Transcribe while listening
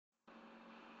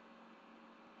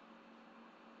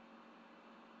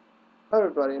Hi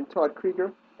everybody, I'm Todd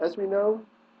Creager. As we know,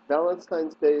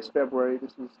 Valentine's Day is February.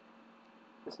 This is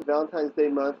Valentine's Day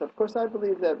month. Of course, I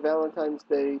believe that Valentine's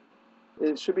Day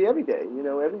should be every day. You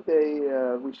know, every day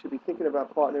we should be thinking of our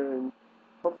partner, and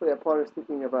hopefully our partner is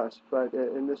thinking of us. But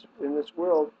in this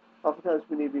world, oftentimes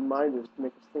we need reminders to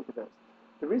make us think of us.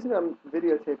 The reason I'm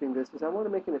videotaping this is I want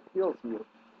to make an appeal to you.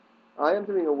 I am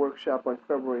doing a workshop on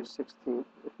February 16th,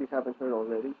 if you haven't heard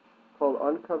already, called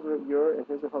Uncover Your and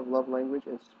Here's a Love Language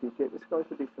and Speak It. It's going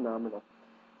to be phenomenal.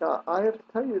 Now, I have to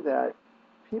tell you that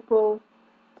people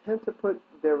tend to put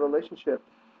their relationship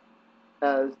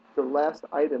as the last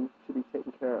item to be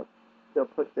taken care of. They'll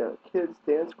put their kids'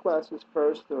 dance classes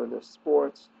first, or their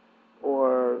sports,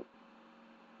 or,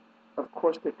 of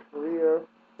course, their career.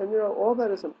 And, all that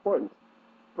is important.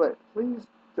 But please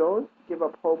don't give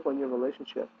up hope on your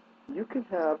relationship. You can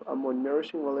have a more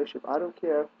nourishing relationship. I don't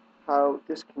care how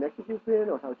disconnected you've been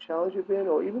or how challenged you've been,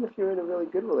 or even if you're in a really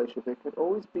good relationship, it could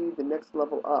always be the next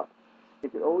level up.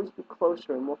 It could always be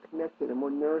closer and more connected and more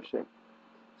nourishing.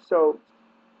 So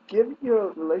give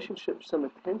your relationship some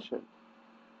attention.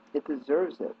 It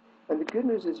deserves it. And the good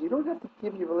news is you don't have to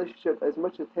give your relationship as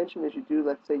much attention as you do,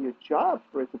 let's say, your job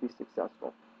for it to be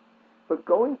successful. But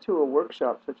going to a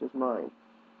workshop such as mine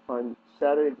on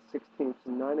Saturday the 16th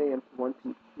from 9 a.m. to 1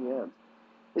 p.m.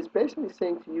 is basically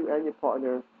saying to you and your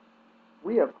partner,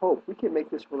 we have hope. We can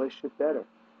make this relationship better.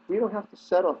 We don't have to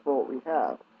settle for what we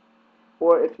have.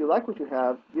 Or if you like what you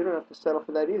have, you don't have to settle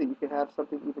for that either. You can have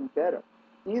something even better.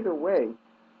 Either way,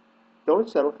 don't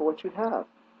settle for what you have.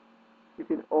 You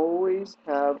can always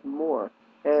have more.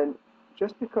 And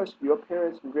just because your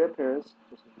parents and grandparents,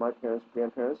 just as my parents and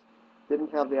grandparents, didn't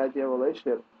have the ideal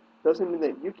relationship, doesn't mean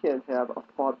that you can't have a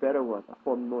far better one, a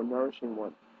far more nourishing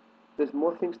one. There's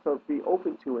more things to be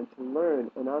open to and to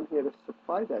learn, and I'm here to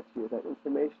supply that to you, that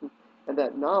information and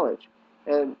that knowledge.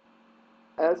 And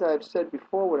as I've said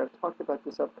before when I've talked about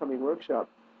this upcoming workshop,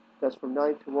 that's from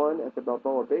 9 to 1 at the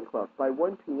Balboa Bay Club, by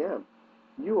 1 p.m.,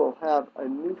 you will have a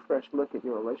new, fresh look at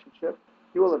your relationship.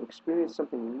 You will have experienced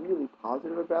something really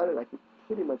positive about it. I can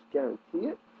pretty much guarantee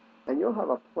it. And you'll have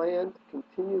a plan to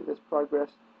continue this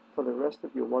progress for the rest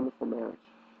of your wonderful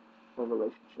marriage or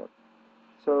relationship.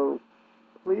 So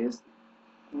please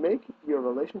make your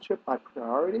relationship a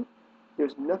priority.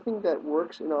 There's nothing that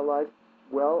works in our life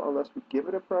well unless we give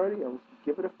it a priority, unless we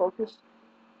give it a focus.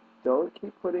 Don't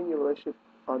keep putting your relationship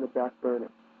on the back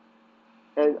burner.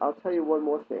 And I'll tell you one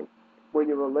more thing. When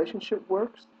your relationship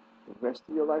works, the rest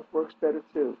of your life works better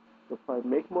too. You'll probably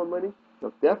make more money.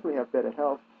 You'll definitely have better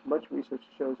health. Much research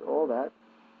shows all that.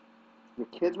 Your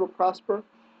kids will prosper.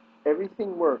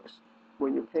 Everything works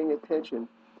when you're paying attention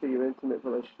to your intimate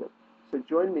relationship. So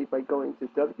join me by going to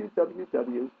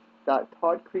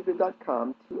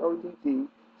www.toddcreager.com,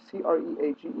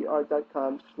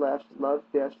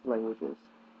 TODDCREAGER.com/love-languages.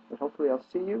 And hopefully I'll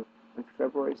see you on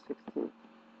February 16th.